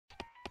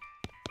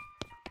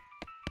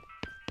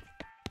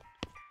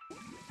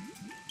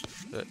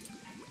Uh,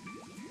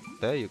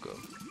 There you go.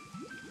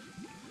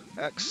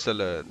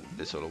 Excellent.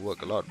 This will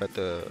work a lot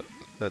better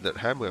than that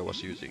hammer I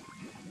was using.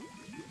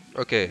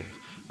 Okay,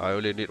 I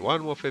only need one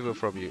more favor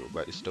from you,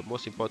 but it's the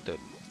most important.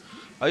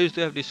 I used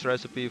to have this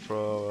recipe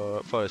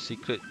for a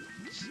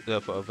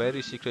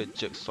very secret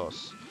jerk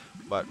sauce,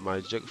 but my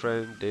jerk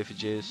friend Dave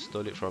J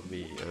stole it from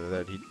me, and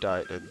then he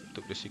died and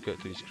took the secret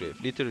to his grave.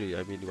 Literally,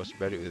 I mean, he was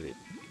buried with it.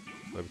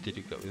 Why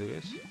did you go with it,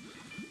 guys?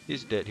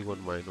 He's dead. He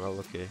won't mind. Well,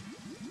 okay.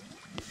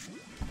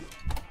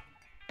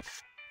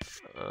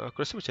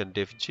 Aku rasa macam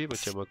Dave J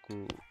macam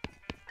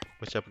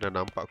pernah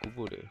nampak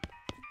kubur dia.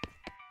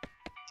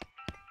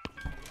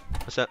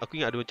 Pasal aku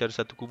ingat ada macam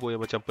satu kubur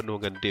yang macam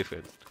penuh dengan Dave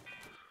kan.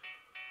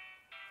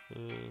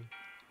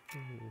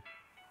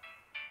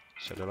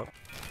 Shut up.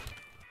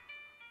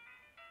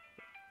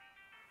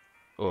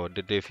 Oh,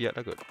 the Dave Yard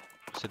lah kot.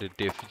 So the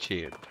Dave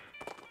J kan.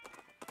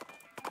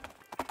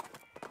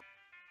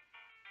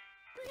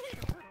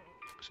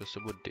 So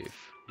semua Dave.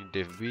 Ni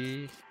Dave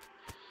B,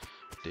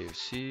 Dave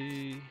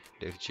C,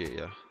 Dave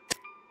J ya.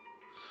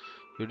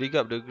 You dig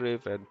up the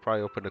grave and pry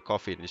open the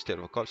coffin. Instead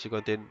of a corpse, you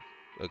contain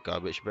a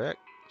garbage bag.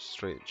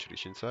 Strange.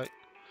 Reach inside.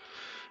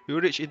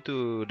 You reach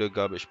into the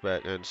garbage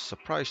bag and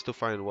surprised to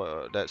find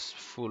that's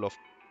full of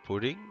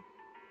pudding.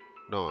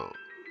 No,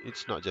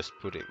 it's not just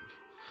pudding.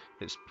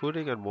 It's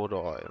pudding and motor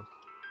oil.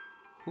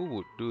 Who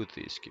would do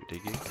this? Keep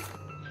digging.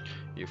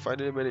 You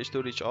finally manage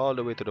to reach all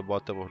the way to the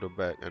bottom of the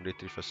bag and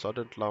retrieve a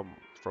sodden lump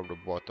from the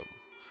bottom.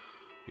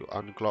 You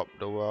unglob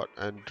the wart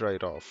and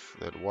dry it off,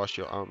 then wash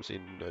your arms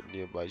in the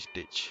nearby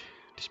ditch.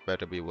 This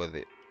better be worth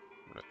it.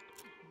 Right.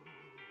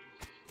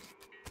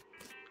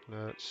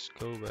 Let's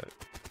go back.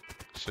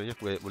 Sebenarnya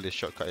aku boleh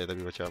shortcut ya,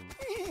 tapi macam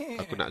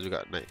aku nak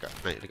juga naik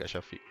dekat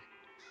Syafiq.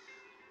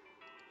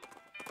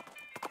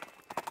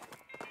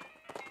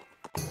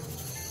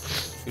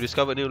 You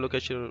discovered new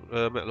location,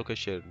 map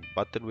location,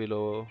 Button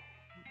Willow,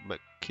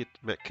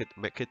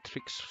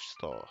 McKittrick's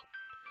store.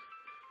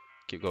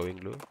 Keep going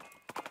dulu.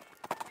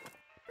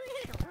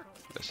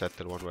 Let's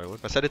settle one by one.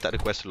 Pasal dia tak ada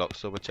quest log,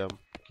 so macam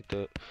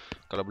kita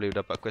kalau boleh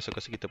dapat quest,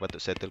 aku rasa kita patut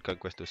settlekan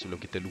quest tu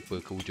sebelum kita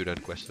lupa kewujudan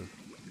quest tu.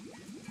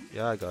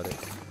 Yeah, I got it.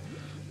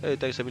 Hey,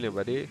 thanks a million,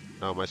 buddy.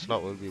 Now my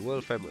slop will be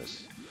world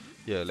famous.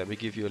 Here, let me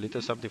give you a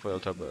little something for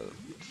your trouble.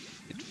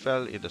 It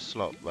fell in the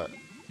slop, but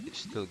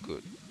it's still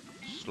good.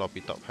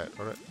 Sloppy top hat,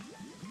 alright.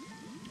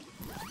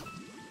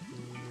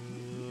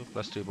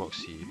 Plus 3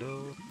 moxie.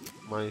 No,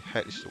 my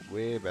hat is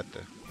way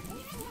better.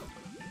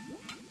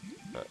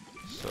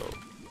 So,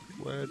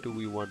 where do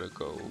we wanna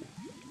go?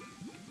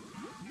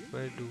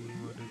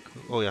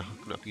 Oh ya,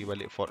 aku nak pergi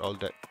balik Fort all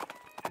that.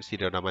 Mesti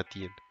dia dah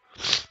mati kan.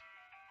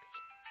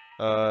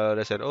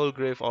 There's an old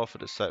grave off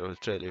the side of the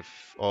trail. If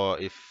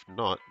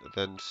not,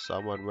 then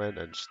someone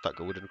went and stuck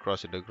a wooden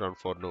cross in the ground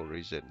for no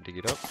reason. Dig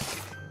it up.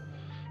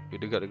 You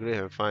dig out the grave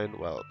and find,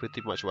 well,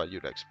 pretty much what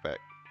you'd expect.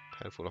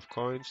 Handful of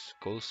coins,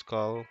 gold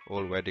skull,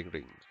 old wedding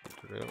ring.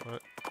 Right.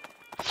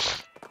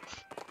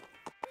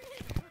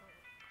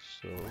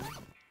 So,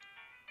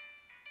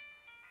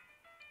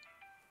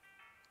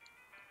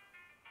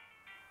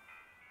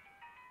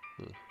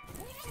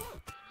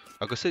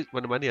 aku rasa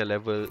mana-mana yang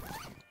level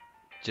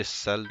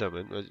just seldom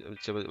kan.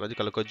 Macam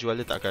kalau kau jual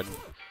dia takkan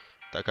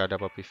ada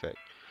apa-apa effect.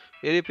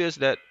 It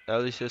appears that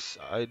Alicia's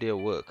idea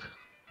worked.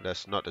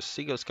 There's not a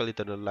single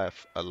skeleton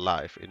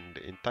alive in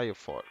the entire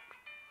fort.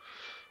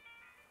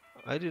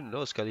 I didn't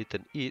know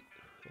skeleton eat,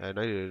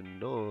 and I didn't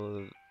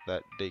know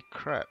that they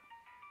crap.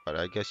 But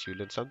I guess you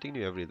learn something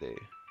new every day.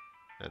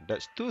 And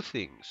that's 2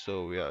 things,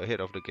 so we are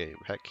ahead of the game.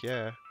 Heck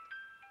yeah.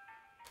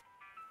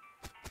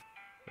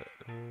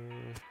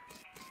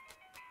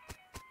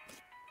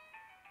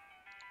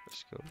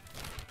 Let's go.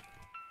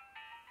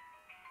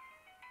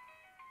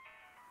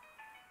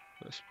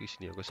 Let's pergi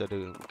sini. Aku rasa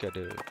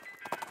ada.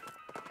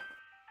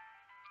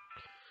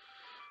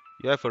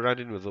 You have a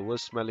run-in with the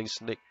worst smelling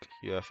snake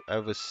you have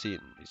ever seen.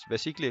 It's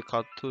basically a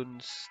cartoon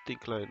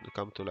stick line to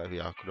come to life.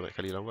 Ya, aku dah banyak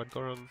kali lawan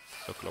korang.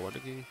 So aku lawan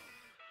lagi.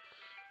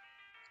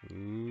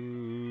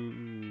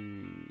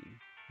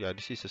 Yeah,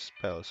 this is a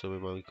spell, so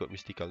memang ikut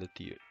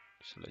mysticality.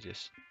 So let's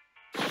just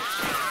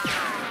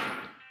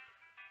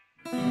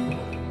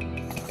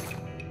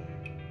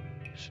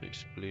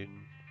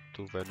explain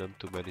to venom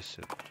to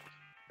medicine.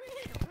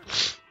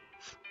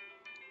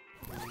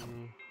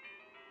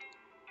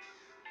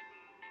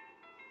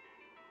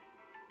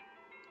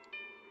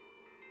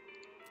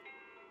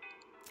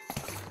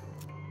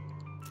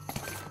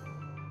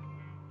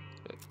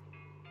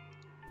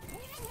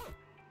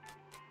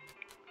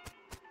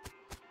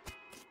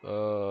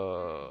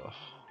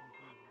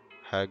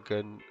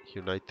 Hagen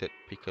United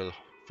Pickle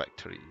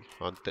Factory.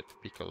 Haunted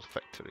Pickle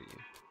Factory.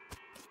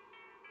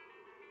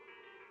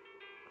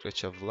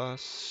 Creature of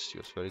Lust.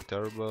 She was very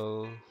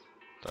terrible.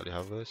 Tali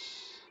Harvest.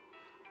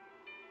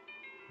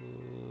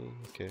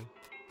 Okay.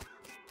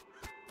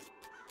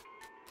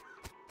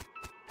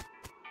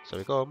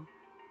 Assalamualaikum.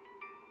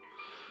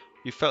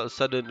 You felt a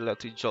sudden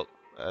electric jolt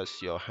as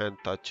your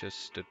hand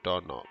touches the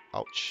doorknob.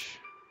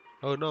 Ouch.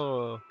 Oh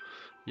no.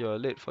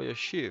 You're late for your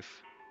shift.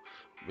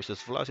 Mrs.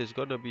 Flash is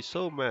gonna be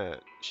so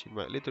mad. She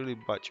might literally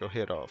bite your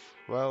head off.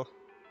 Well,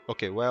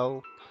 okay,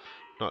 well,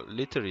 not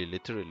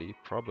literally,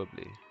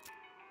 probably.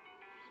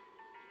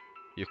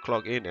 You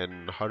clock in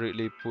and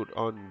hurriedly put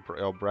on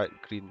your bright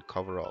green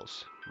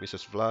coveralls.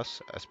 Mrs.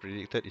 Vlas, as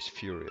predicted, is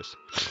furious.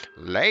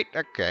 Late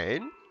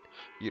again?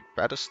 You'd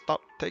better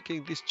stop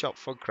taking this job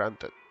for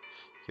granted.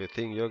 You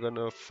think you're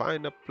gonna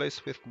find a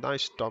place with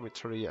nice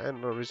dormitory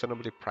and a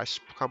reasonably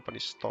priced company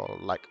store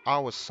like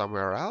ours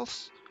somewhere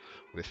else?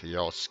 With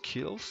your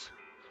skills?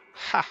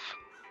 Ha!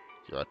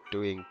 You're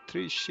doing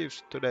 3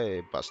 shifts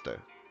today,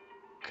 Buster.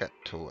 Get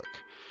to work.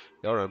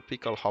 You're on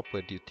pickle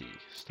hopper duty.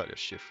 Start your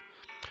shift.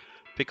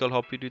 Pickle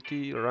hopper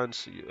duty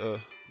runs. The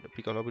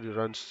pickle hopper duty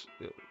runs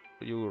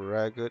you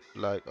ragged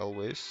like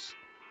always.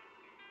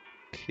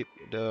 Keep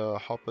the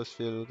hoppers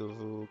filled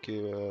to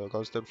keep a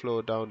constant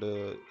flow down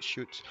the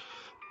chutes.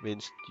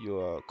 Means you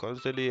are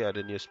constantly at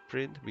a near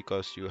sprint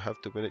because you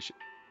have to manage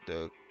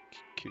the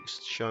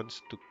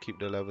shunts to keep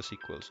the levels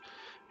equals.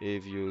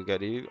 If you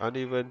get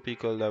uneven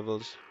pickle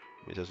levels,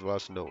 Mrs.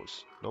 Voss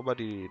knows.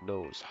 Nobody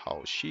knows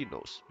how she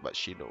knows, but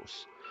she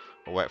knows.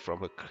 A whack from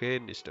her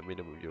crane is the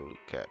minimum you'll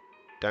get.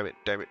 Damn it,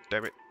 damn it,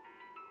 damn it.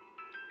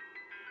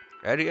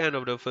 At the end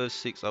of the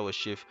first 6-hour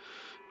shift,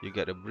 you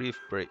get a brief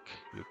break.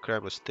 You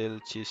cram a stale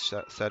cheese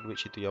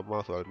sandwich into your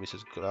mouth while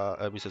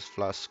Mrs.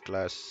 Flash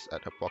glares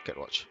at her pocket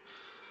watch,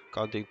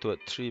 counting toward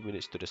 3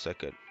 minutes to the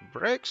second.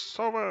 Breaks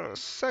over!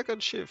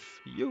 Second shift!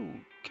 You!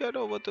 Get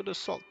over to the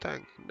salt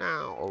tank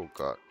now! Oh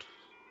god.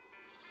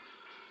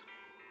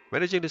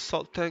 Managing the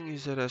salt tank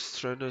isn't as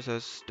strenuous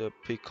as the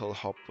pickle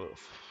hoppers,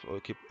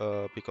 but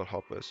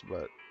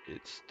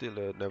it's still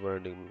a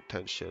never-ending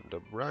tension. The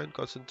brine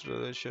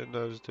concentration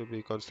has to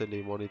be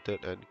constantly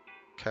monitored and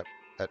kept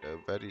at a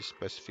very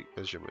specific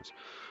measurements,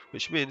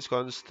 which means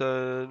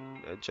constant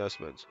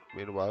adjustments.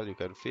 Meanwhile, you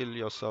can feel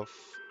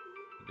yourself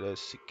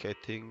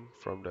desiccating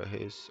from the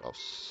haze of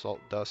salt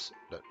dust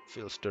that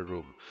fills the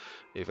room.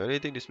 If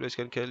anything, this place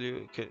can kill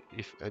you.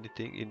 If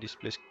anything in this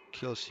place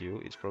kills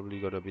you, it's probably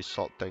gonna be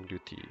salt tank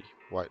duty.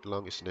 White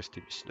lung is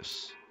nasty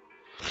business.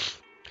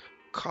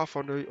 Cough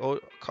on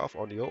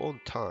your own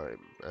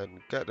time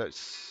and get that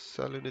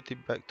salinity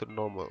back to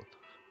normal.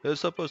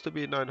 It's supposed to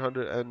be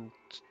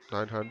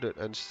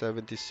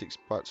 976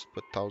 parts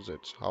per thousand.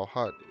 How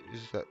hard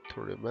is that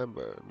to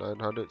remember?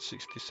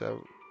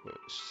 967,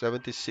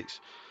 76.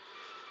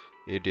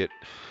 Idiot.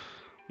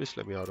 Please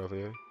let me out of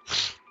here.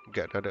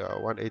 Get another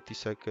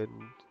 180-second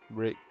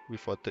break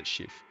before third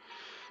shift.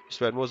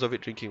 Spend most of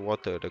it drinking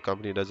water. The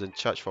company doesn't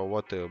charge for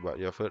water, but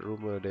you've heard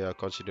rumor they are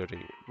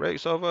considering it.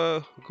 Break's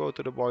over. Go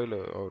to the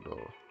boiler. Oh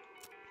no.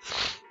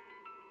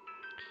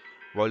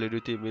 Boiler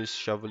duty means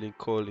shoveling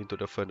coal into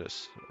the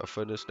furnace. A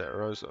furnace that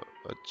runs a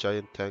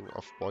giant tank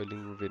of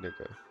boiling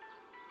vinegar.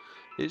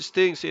 It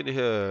stinks in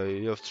here.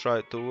 You've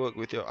tried to work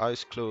with your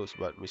eyes closed,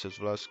 but Mrs.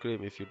 Vlas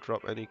screams if you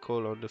drop any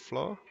coal on the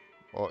floor,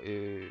 or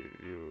if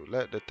you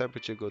let the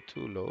temperature go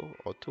too low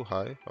or too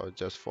high, or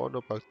just for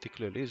no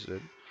particular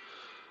reason.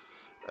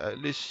 At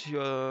least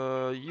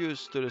you're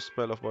used to the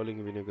smell of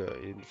boiling vinegar.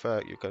 In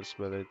fact, you can't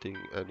smell anything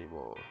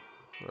anymore.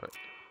 Right.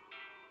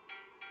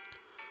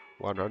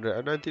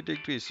 190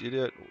 degrees,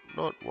 idiot.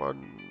 Not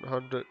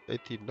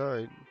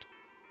 189.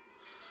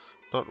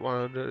 Not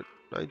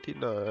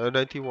 199.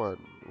 91.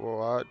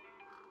 What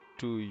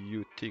do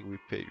you think we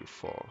pay you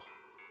for?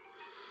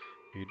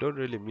 You don't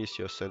really miss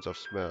your sense of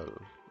smell,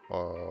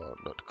 or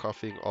not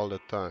coughing all the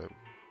time.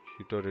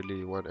 You don't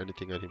really want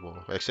anything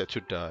anymore, except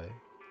to die.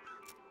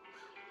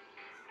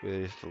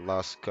 With the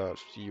last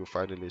gasp, you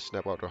finally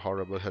snap out a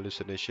horrible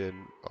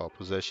hallucination or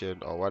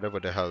possession or whatever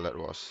the hell that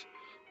was.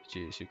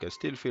 Jeez, you can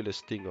still feel the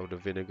sting of the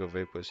vinegar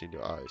vapors in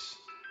your eyes.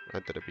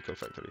 Enter the pickle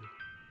factory.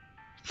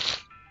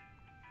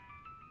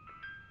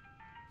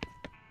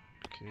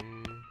 Okay.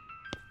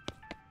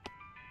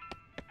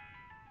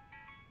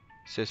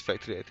 Says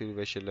factory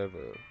activation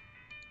level.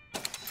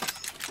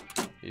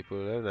 You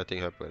pull there, nothing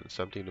happens.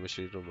 Something in the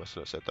machinery room must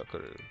not set up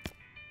correctly.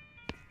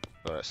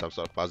 Alright, some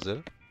sort of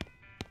puzzle.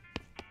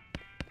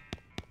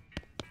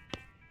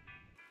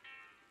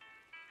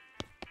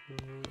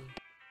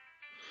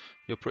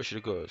 You approach the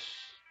ghost.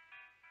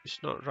 It's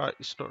not right,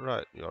 it's not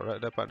right. You're right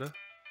there, partner.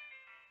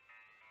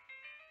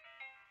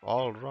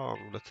 All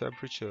wrong, the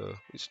temperature.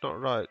 It's not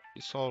right,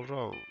 it's all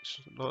wrong.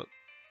 It's not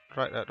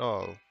right at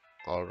all.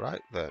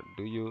 Alright then,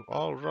 do you?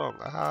 All wrong.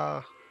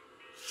 Ah.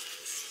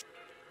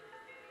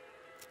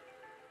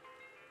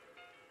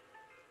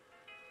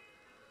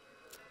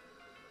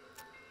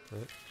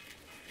 Right.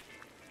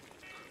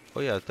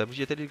 Oh ya,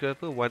 temperature tadi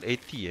berapa?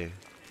 180 eh?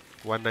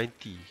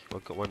 190.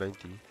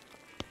 190.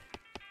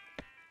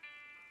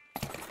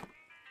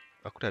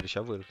 Aku dah ada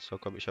shovel, so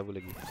aku ambil shovel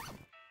lagi.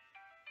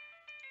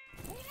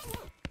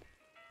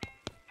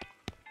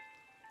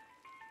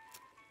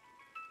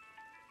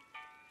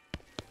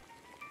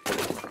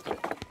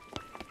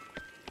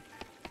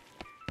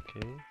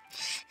 Okay.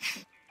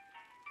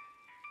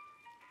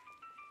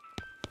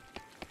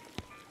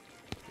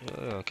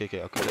 Ya,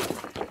 okay, aku dah.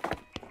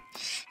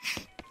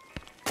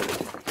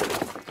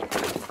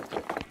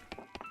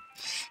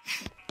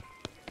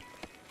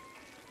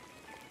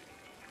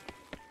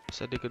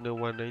 Rasa dia kena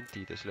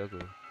 190 tak silap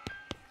aku.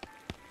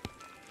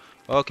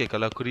 Okay,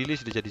 kalau aku release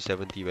dia jadi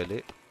 70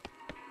 balik.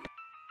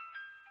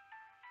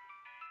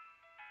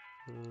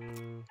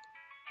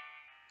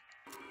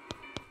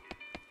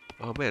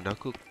 Oh man,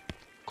 aku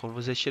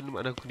conversation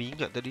makna aku ni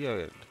ingat tadi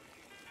lah kan.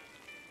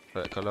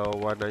 Right, kalau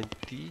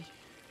 190.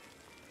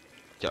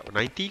 Sekejap,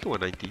 90 ke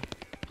 190?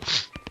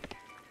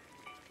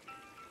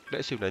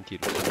 Let's say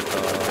 90 dulu.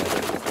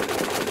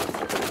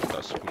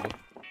 Tak 10.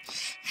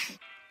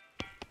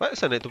 What?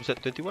 Asal naik tu persen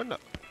 21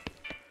 tak?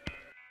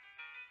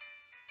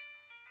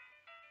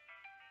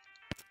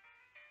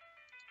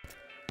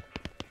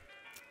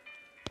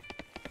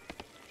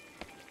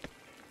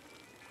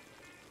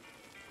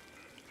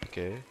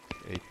 Okay,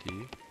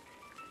 80.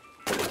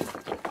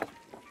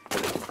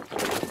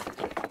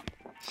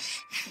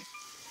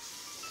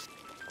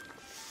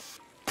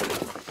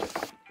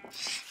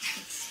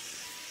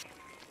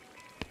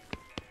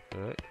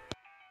 Alright.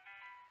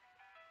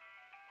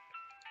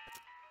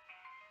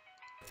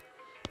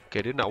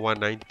 Okay, dia nak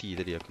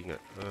 190 tadi aku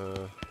ingat.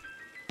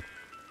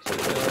 So,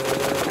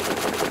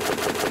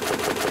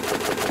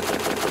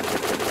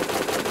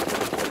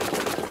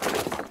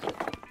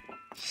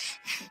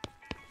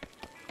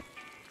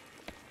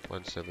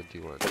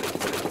 171.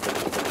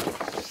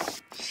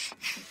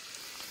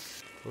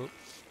 Oh.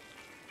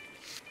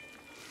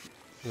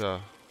 Yeah,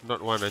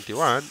 not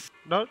 191,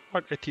 not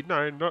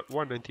 189, not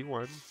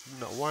 191,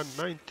 not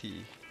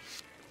 190.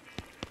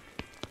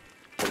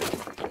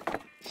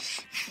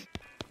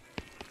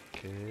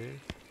 Okay.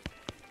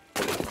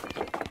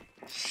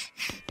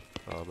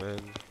 Oh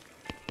man.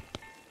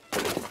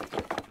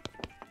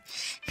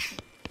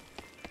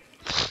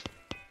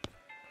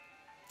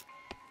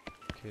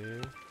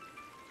 Okay.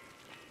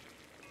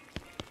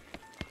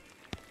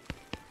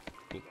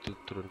 Itu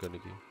turunkan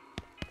lagi.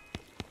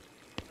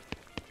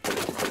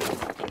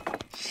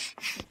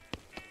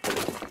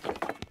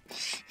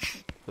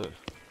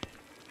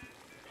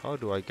 How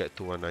do I get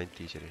to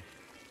 190 sini?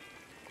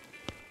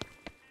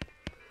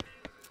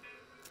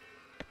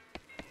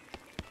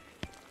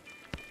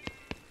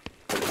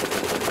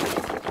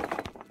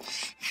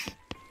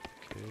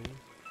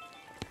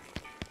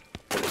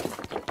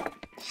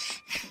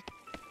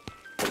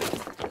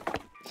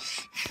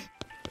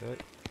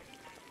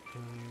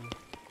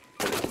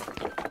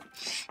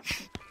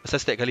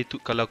 Pasal setiap kali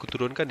kalau aku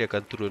turunkan dia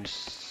akan turun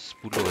 10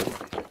 kan.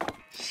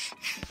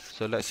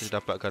 So let's just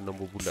dapatkan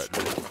nombor bulat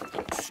dulu.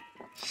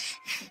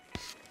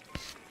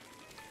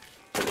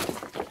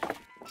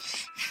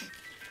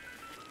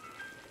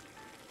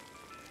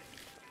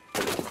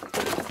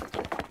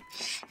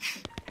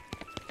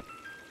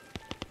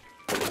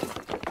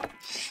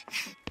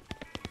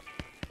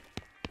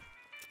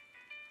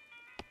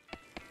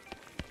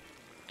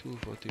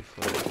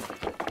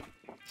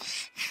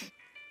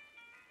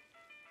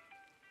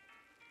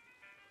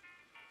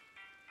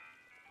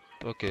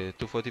 Okay,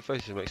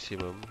 245 is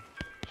maximum.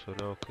 So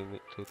now aku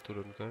need to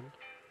turunkan.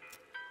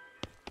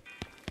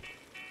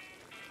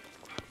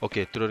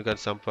 Okay, turunkan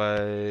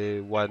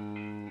sampai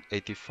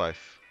 185.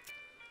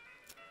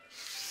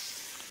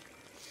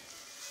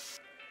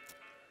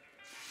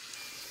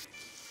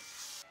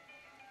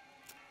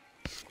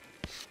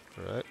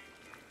 Alright.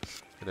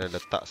 And then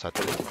letak 1.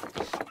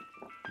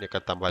 Dia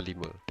akan tambah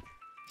 5.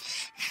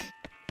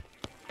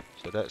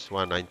 So that's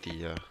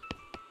 190 ya.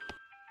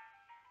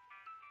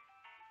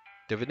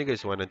 The vinegar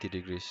is 190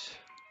 degrees.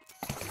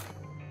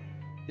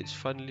 It's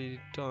finally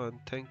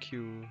done, thank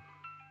you.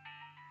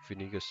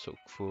 Vinegar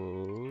soaked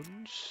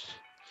phones.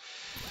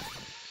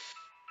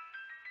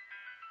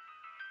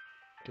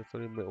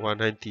 Definitely make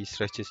 190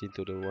 stretches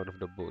into the one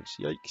of the bones.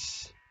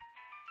 Yikes.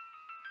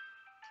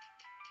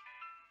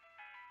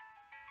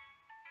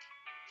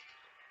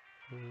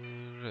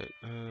 Alright.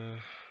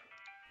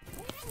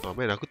 Oh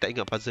man, aku tak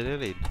ingat puzzle yang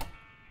lain.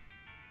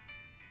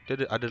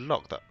 Dia ada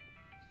lock tak?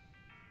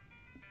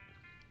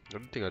 I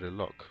don't think ada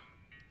lock.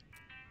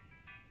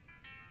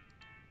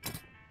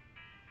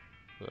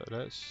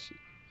 Let's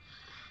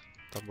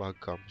tambah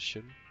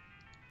gumption.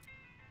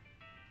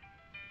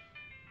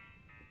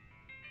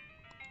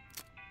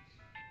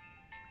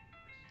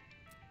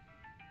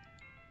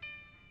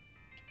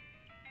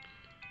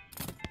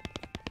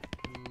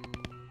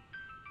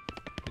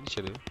 Ini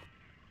macam mana?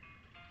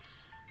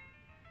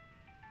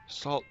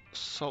 Salt,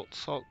 salt,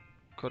 salt.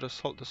 Gotta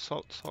salt the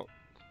salt, salt.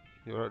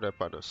 You're right there,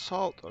 partner.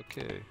 Salt,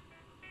 okay.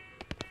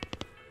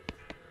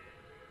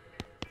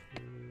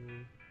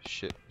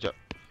 Shit, jap.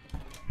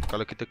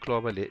 Kalau kita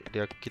keluar balik,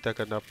 kita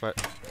akan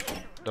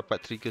dapat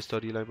trigger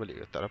storyline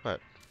balik ke? Tak dapat.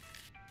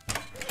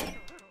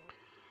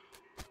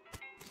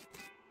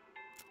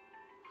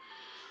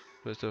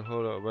 There's the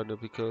whole of the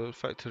pickle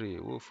factory.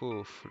 Woof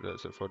woof.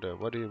 That's it for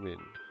them. What do you mean?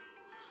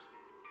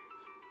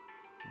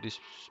 This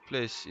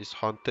place is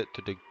haunted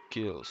to the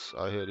gills.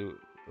 I heard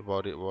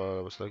about it while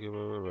I was talking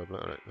about it.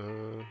 Alright.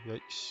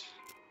 Yikes.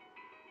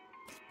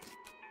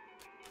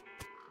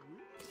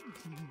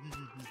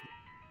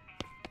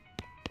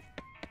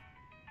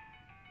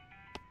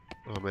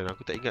 Oh man,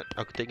 aku tak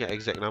ingat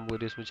exact nama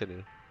dia macam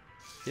mana.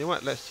 You know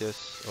what? Let's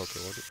just okay,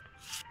 what it?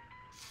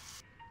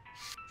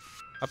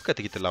 Apa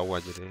kata kita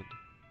lawan je dia?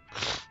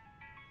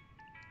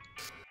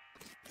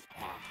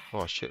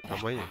 Oh shit,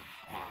 ramainya.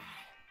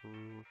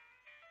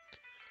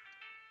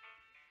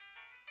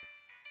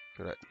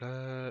 Right,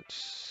 let's...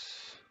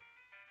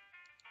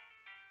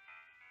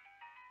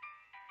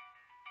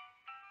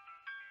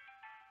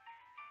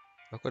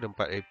 Aku ada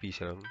 4 AP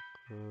sekarang.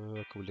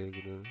 Aku boleh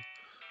guna.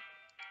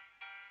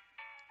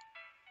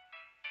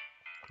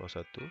 Kalau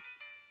satu.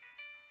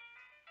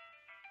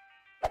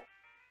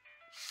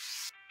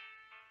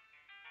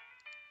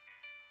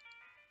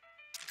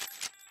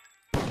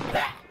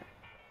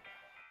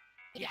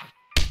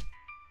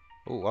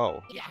 Oh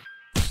wow.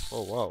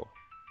 Oh wow.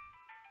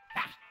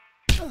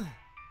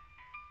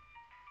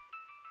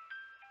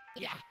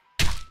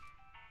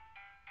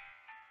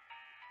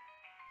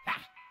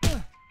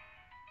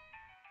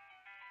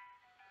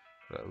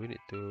 Right, we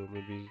need to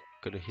maybe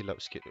kena heal up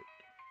sikit.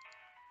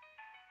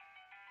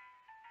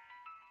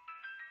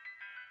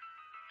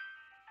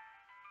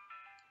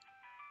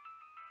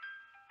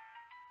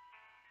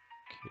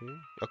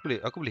 Okay.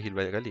 Aku boleh heal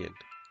banyak kali kan?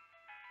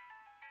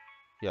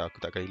 Ya,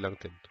 aku takkan hilang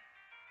turn.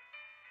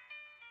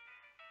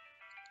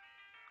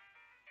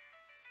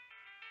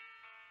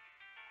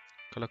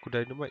 Kalau aku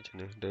dynamite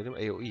macam mana?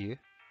 Dynamite AoE ke?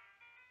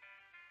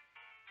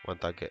 One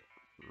target.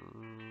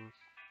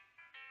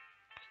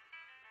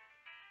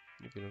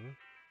 Ni kenapa?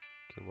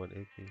 Okay, 1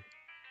 AP.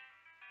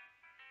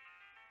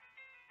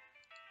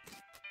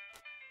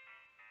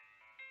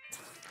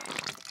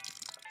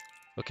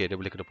 Okay, dia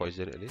boleh kena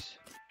poison at least.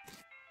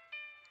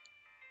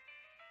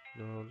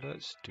 Now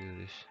let's do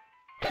this.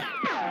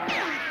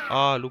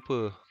 Ah,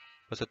 lupa.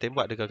 Pasal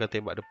tembak dia akan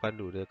tembak depan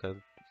tu, dia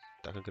akan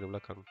takkan kena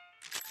belakang.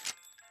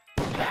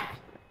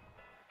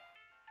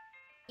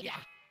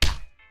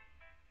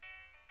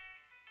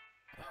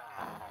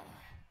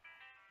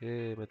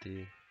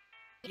 Mati.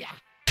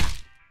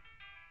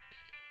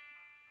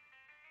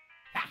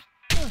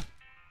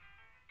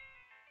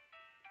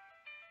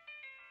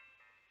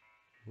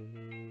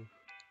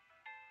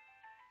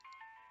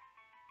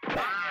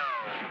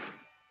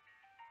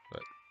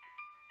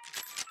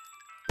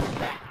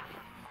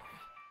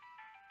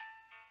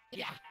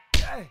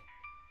 Right.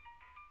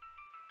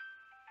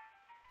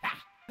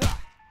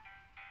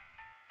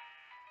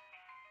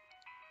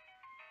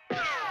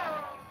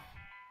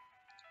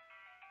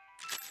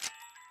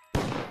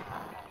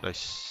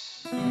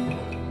 Nice. 20.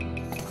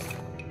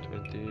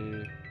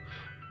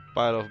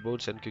 Pile of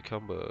bones and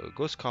cucumber.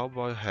 Ghost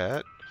cowboy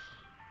hat.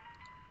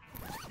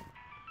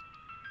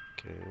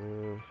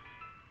 Okay.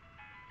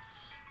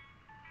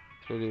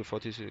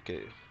 46.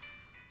 Okay.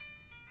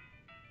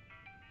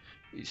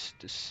 It's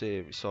the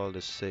same. It's all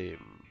the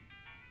same.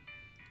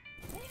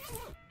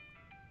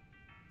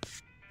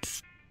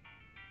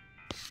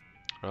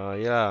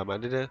 Ya,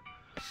 maknanya dia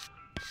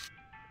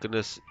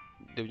kena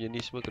dia punya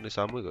ni semua kena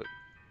sama kot.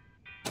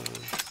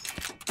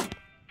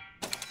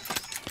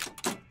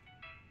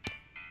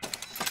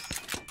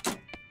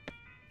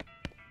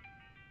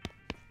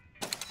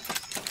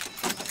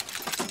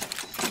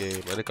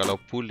 Okay, mana kalau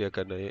pull dia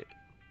akan naik.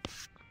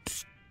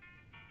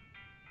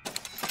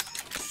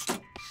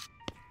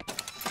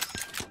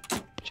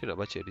 Macam nak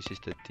baca, this is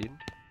 13,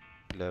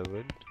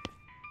 11,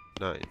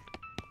 9.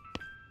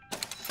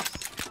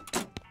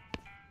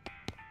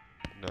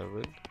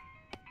 11.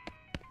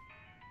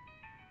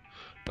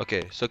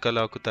 Okay, so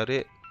kalau aku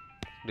tarik,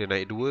 dia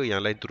naik 2,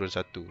 yang lain turun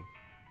 1.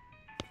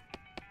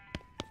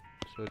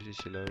 So this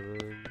is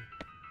 11,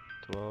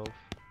 12,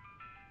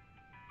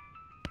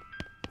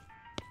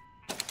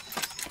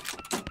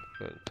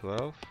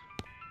 12,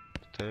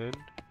 10,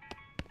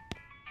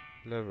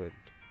 11.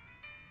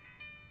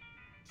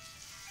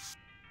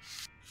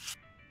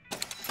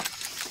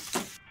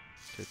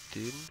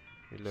 13,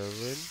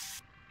 11,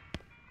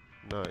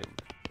 9.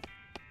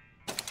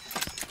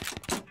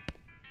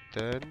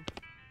 10,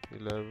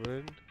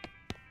 11,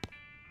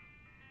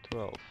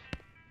 12.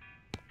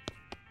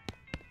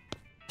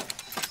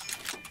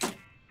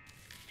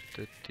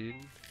 13,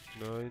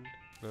 9,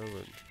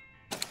 11.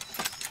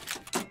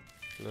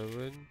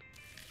 11,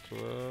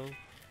 12,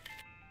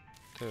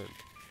 10.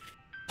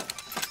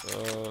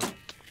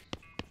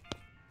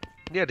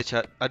 Ni ada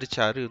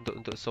cara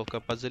untuk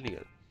solvekan puzzle ni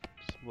kan?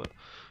 Semua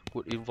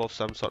would involve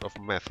some sort of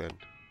math kan?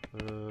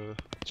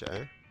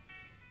 Sekejap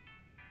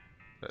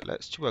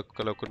Let's cuba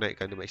kalau aku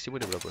naikkan the maximum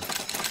dia berapa?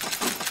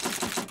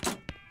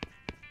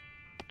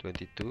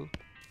 22,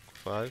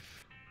 5,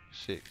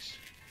 6.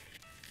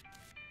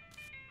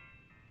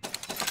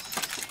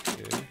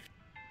 Okay.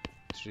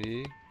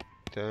 3,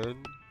 10,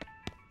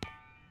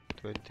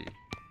 20.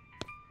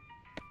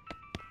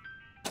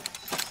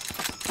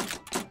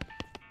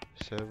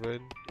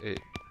 7, 8.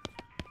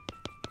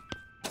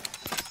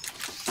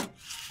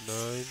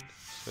 9,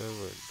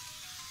 7.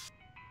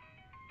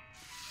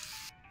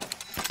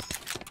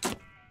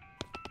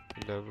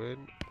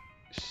 11,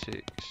 6.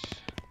 16.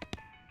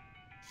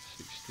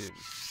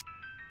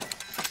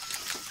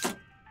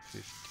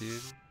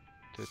 15,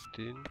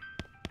 13.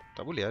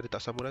 Tak boleh dia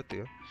tak sama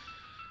rata.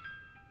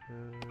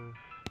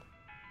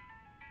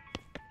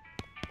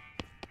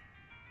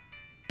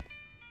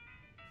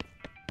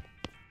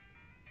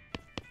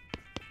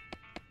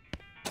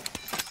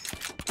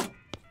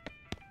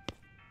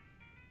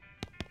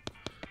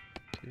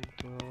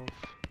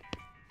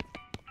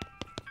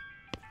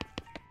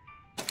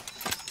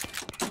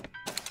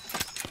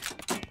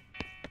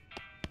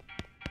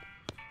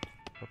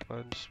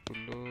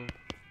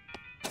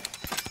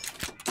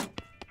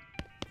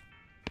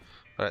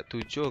 Alright,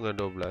 7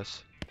 dengan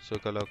 12. So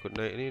kalau aku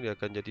naik ni dia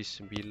akan jadi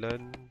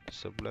 9,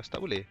 11.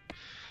 Tak boleh.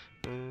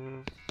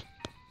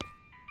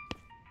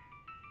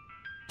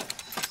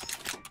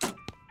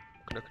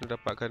 Kena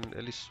dapatkan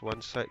at least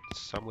one side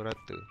sama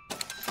rata.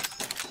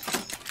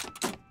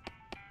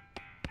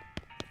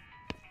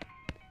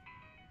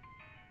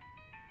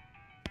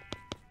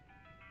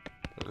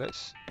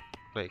 Let's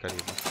naikkan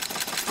ini.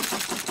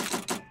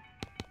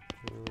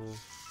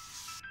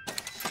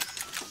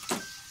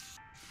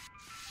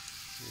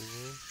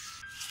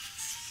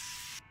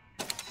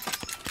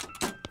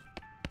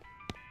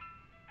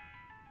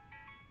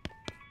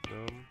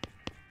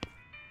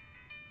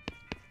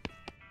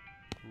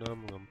 Enam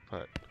dengan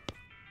 4.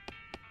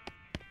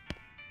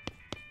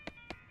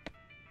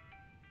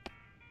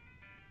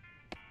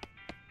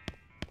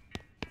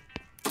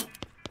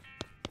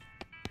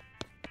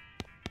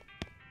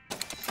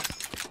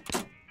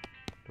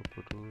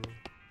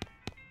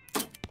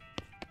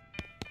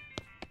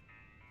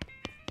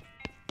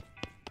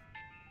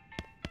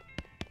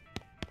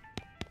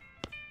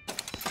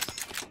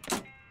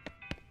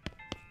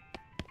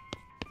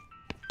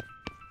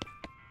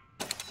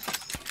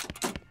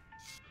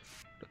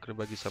 Kena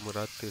bagi sama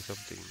rata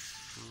something.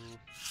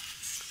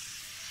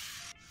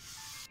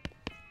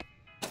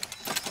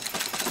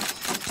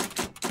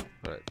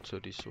 Alright, so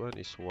this one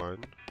is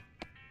 1.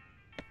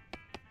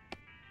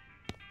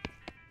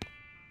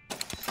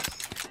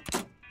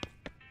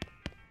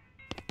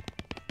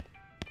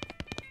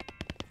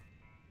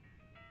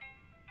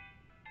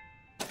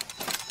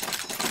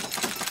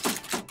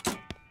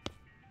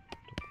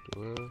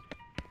 Dua,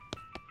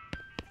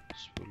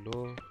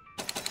 10,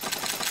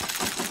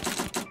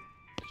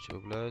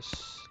 17,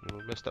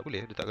 15. Tak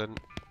boleh, dia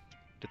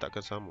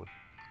takkan sama.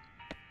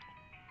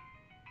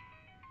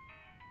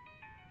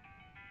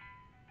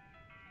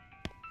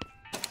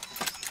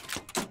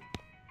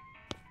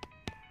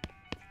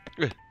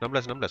 Eh,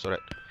 16,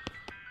 alright.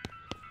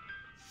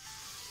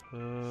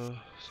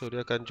 So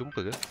dia akan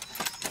jumpa ke?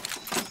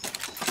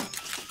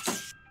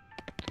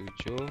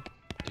 7,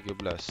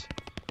 13.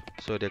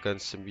 So dia akan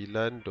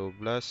 9, 12,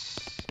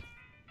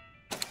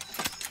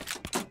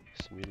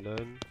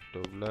 9,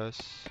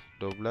 12,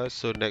 12.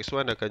 So next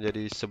one akan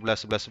jadi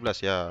 11, 11,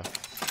 11. Ya.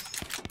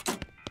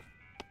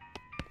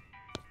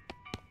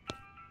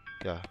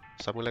 Ya,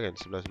 sama lah kan?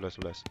 11, 11,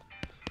 11.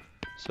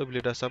 So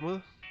bila dah sama,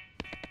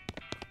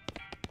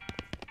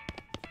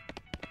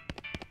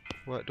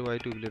 what do I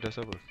do bila dah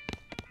sama?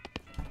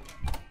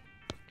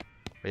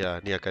 Ya,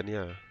 ni akan ni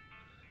lah.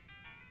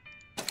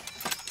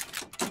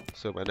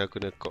 So mana aku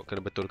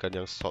kena betulkan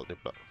yang salt ni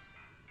pula.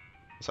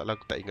 Masalah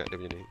aku tak ingat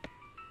dia punya ni.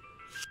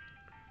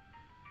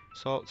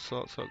 Salt,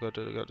 got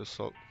the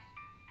salt.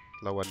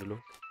 Lawan dulu.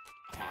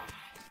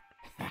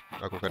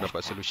 Aku akan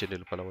dapat solution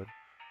dia lepas lawan.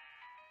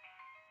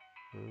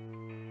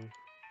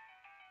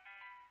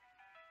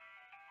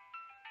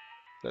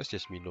 Let's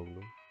just minum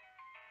dulu.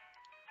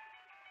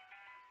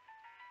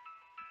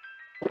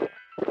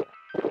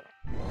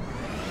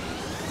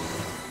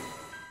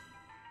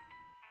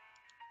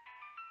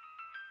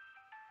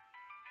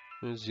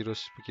 Zero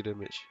spooky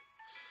damage.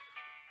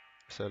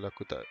 Pasal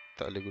aku tak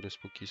boleh guna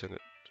spooky sangat.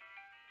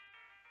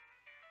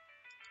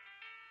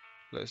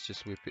 Let's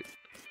just whip it.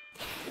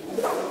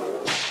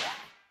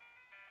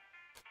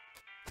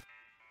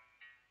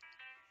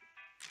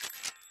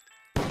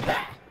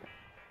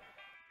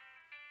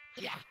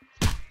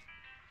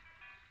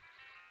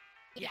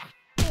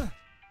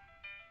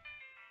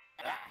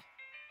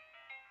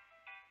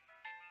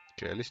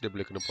 Okay, at least dia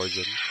boleh kena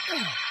poison.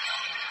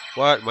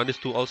 What?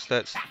 Minus 2 all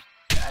stats.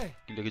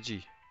 Gila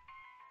keji.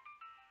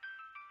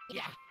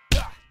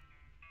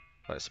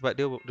 Right, sebab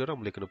dia orang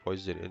boleh kena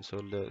poison, and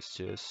so let's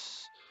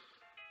just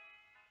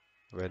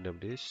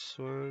random this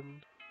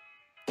one.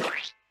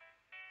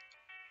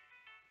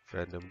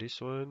 Random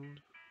this one.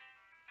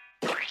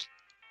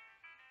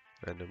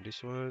 Random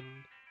this one.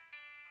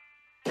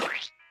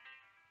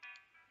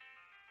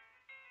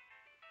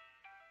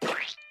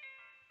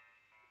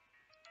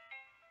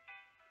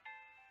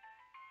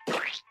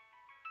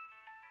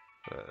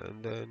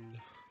 And then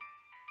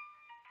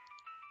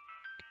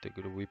kita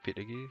guna whip it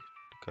lagi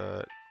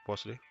dekat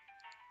boss dia.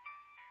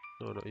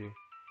 No, not you.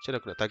 Macam mana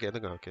aku nak target yang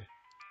tengah? Okay.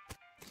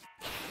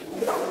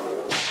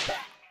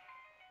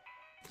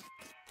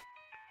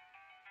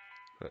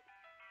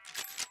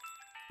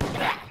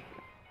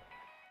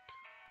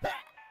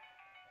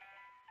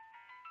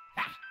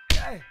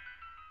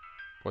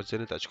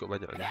 Poison dia tak cukup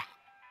banyak lagi.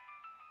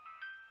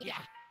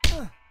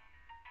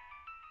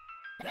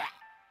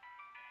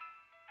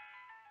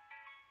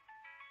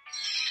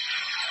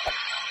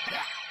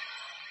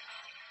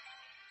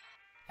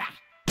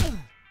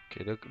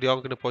 Okay, dia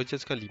orang kena poison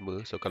sekali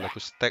 5. So kalau aku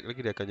stack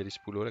lagi dia akan jadi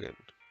 10 lah kan.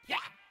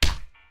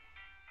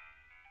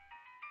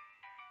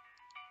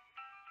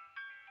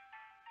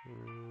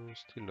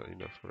 Still not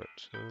enough, right?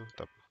 So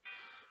tak apa.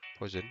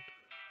 Poison.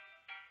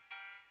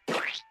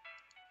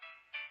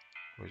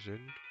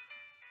 Poison.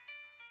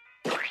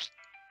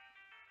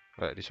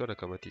 Alright, this one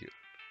akan mati.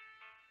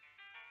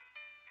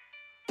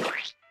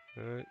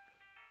 Alright.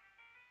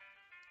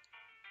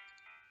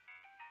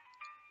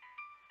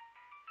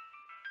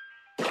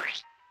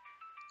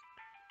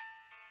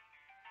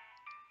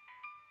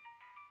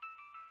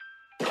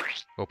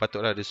 Oh,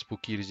 patutlah ada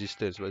spooky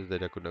resistance sebab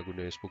tadi aku nak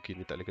guna spooky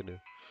ni tak boleh kena.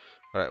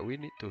 Alright, we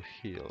need to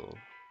heal.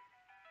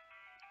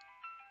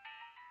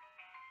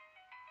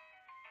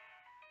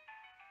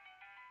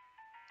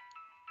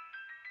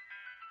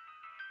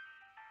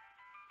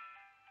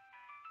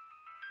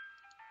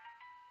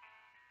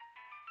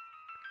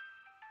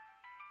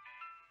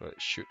 Alright,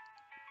 shoot.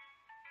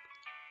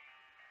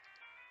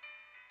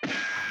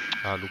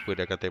 Ah, lupa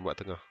dia akan tembak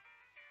tengah.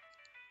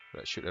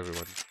 Alright, shoot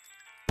everyone.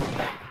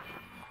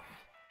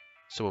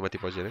 Semua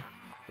mati poison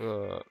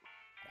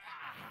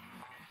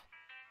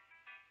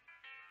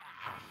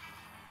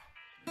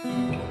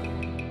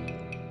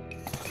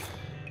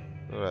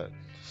Alright,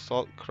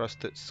 salt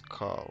crusted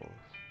skull.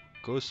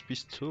 Ghost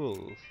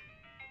pistol.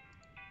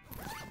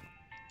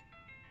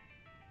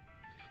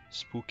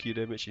 Spooky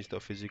damage instead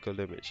of physical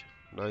damage.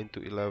 9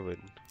 to 11.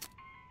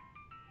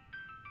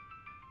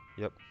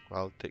 Yep,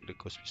 I'll take the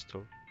ghost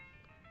pistol.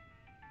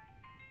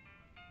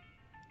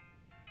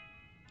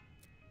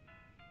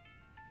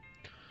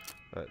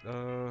 Right,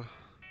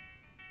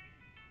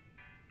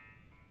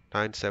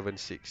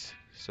 976.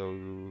 So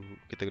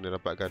kita kena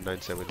dapatkan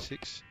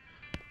 976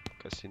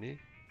 kat sini.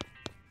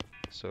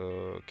 So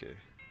okay.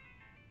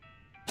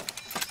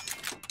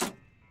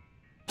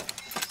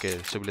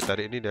 Okay, so bila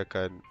tarik ni dia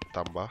akan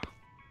tambah.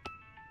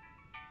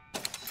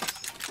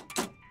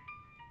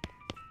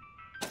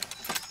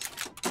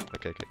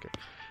 Okay.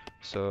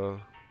 So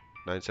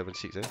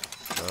 976 9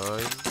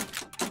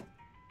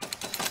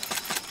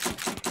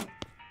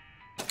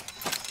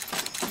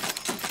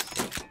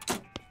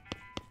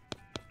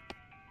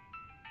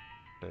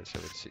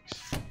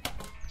 976.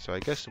 So I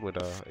guess semua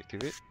dah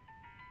activate.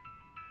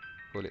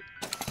 Boleh.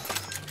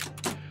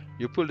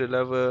 You pull the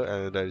lever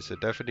and there is a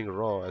deafening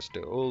roar as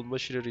the old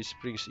machinery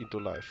springs into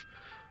life.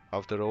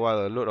 After a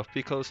while, a load of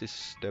pickles is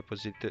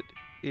deposited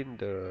in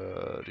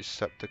the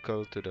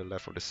receptacle to the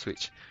left of the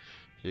switch.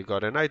 You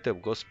got an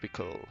item, ghost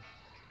pickle.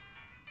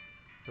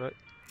 Right?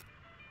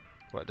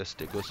 What does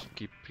the ghost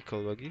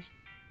pickle bagi?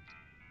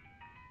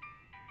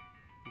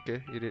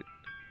 Okay, eat it.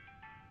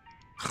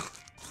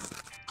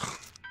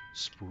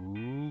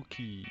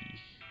 Spooky.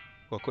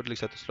 Wah, aku ada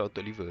lagi satu slot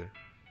untuk liver.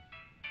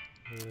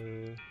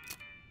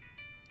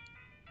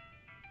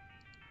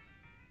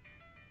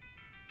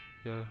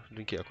 Ya,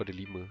 ringgit aku ada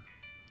 5.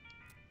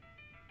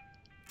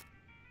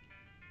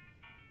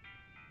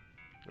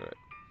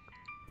 Alright.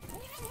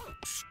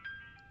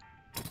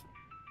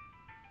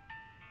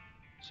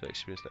 So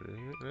experience tak ada.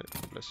 Alright,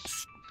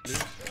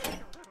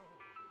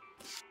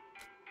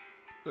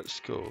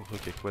 let's go.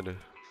 Okay, ke mana?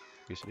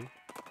 Okay, sini.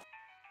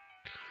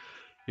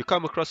 You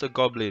come across a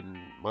goblin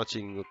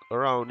marching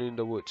around in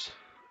the woods.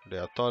 They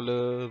are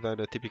taller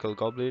than a typical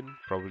goblin,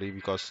 probably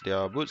because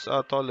their boots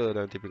are taller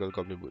than typical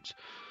goblin boots.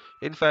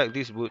 In fact,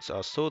 these boots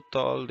are so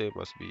tall they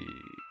must be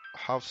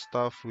half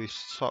stuffed with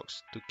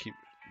socks to keep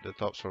the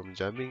tops from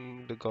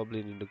jamming the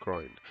goblin in the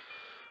groin.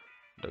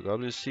 The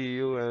goblin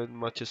sees you and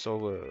marches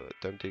over,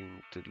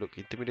 attempting to look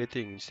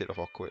intimidating instead of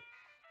awkward.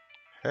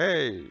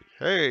 Hey,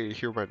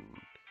 human!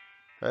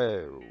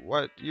 Hey,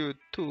 what you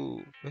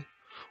two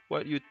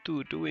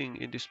doing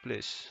in this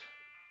place?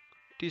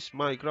 This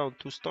my ground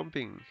to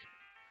stomping.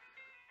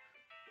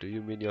 Do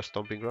you mean your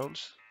stomping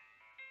grounds?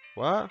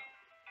 What?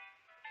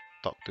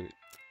 Talk to it.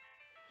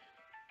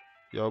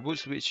 Your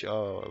boots which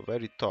are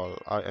very tall,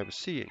 I am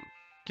seeing.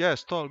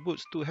 Yes, tall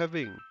boots too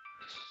having.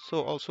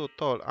 So also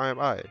tall am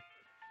I.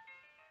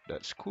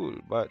 That's cool,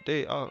 but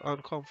they are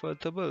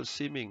uncomfortable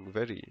seeming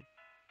very.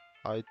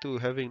 I too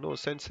having no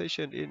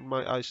sensation in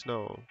my eyes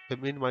now.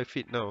 In my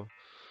feet now.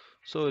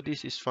 So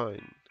this is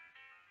fine.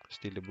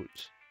 Steal the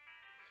boots.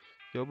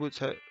 Your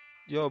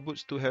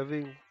boots too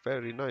having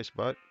very nice,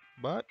 but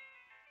what?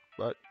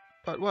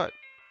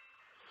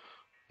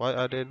 Why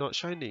are they not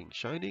shining?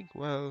 Shining?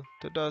 Well,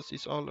 the dust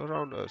is all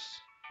around us.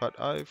 But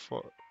I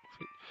for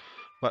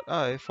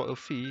a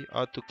fee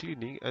are to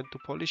cleaning and to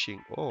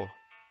polishing. Oh,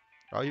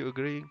 are you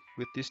agreeing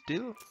with this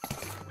deal?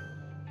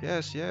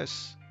 Yes.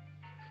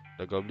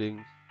 The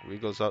goblin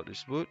wiggles out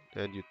his boot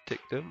and you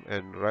take them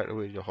and ride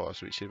away your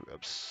horse, which is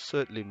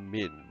absurdly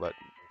mean, but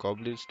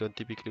goblins don't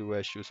typically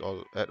wear shoes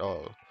at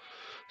all.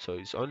 So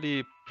it's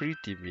only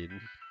pretty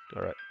mean.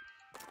 Alright.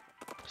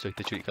 So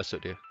kita curi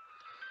kasut dia.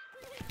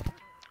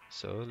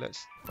 So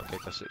let's pakai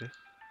kasut dia.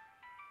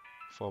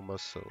 For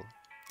muscle.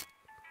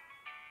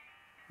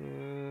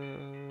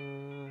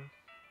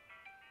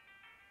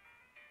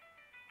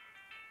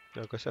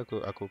 Aku rasa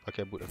aku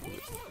pakai boot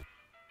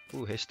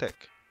aku. Hashtag.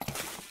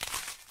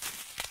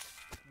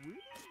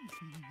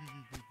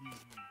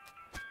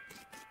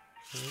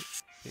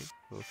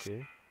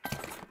 Okay.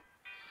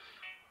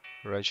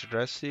 Range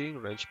dressing,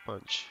 range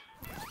punch.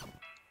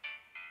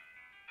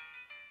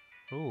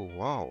 Oh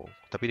wow.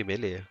 Tapi dia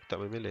melee. Tak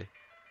main melee.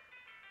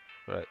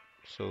 Right.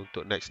 So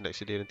untuk next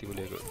dia nanti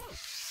boleh kot.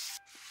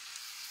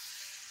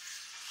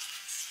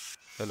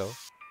 Hello.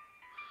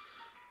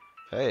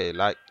 Hey,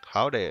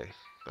 howdy.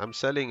 I'm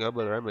selling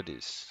herbal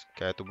remedies.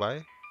 Care to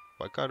buy?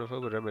 What kind of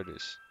herbal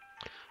remedies?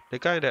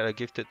 The kind that are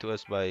gifted to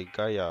us by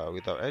Gaia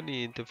without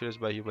any interference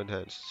by human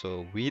hands.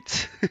 So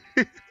weeds.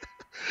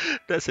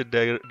 That's a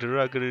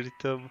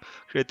algorithm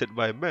created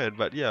by man,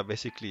 but yeah,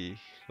 basically.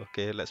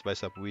 Okay, let's buy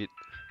some wheat.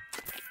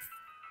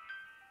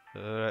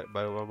 Alright,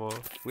 buy one more.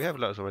 We have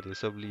lots of money,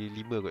 so beli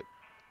 5 kot.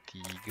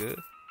 3,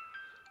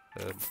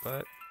 4,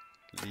 5,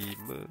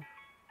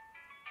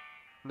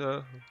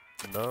 nah,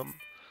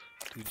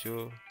 6,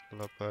 7,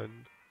 8,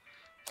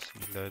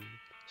 9,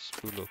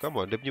 10. Come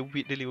on, dia punya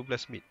wheat dia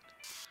 15 meat.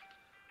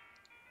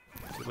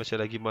 Dia macam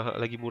lagi mahal,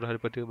 lagi murah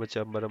daripada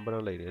macam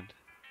barang-barang lain kan.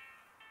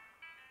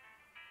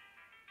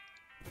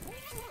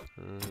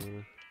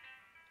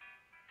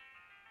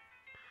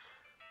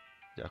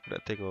 Ya, aku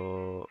nak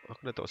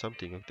tengok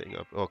something. Aku tak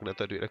ingat apa. Oh, aku nak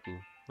tahu duit aku.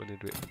 Mana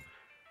duit?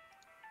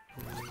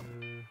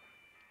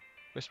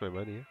 Where's my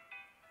money?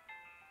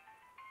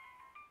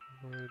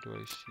 Where do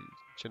I see?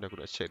 Macam mana aku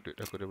nak check duit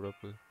aku ada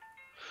berapa?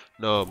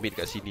 No, meat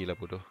kat sini lah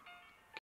bodoh.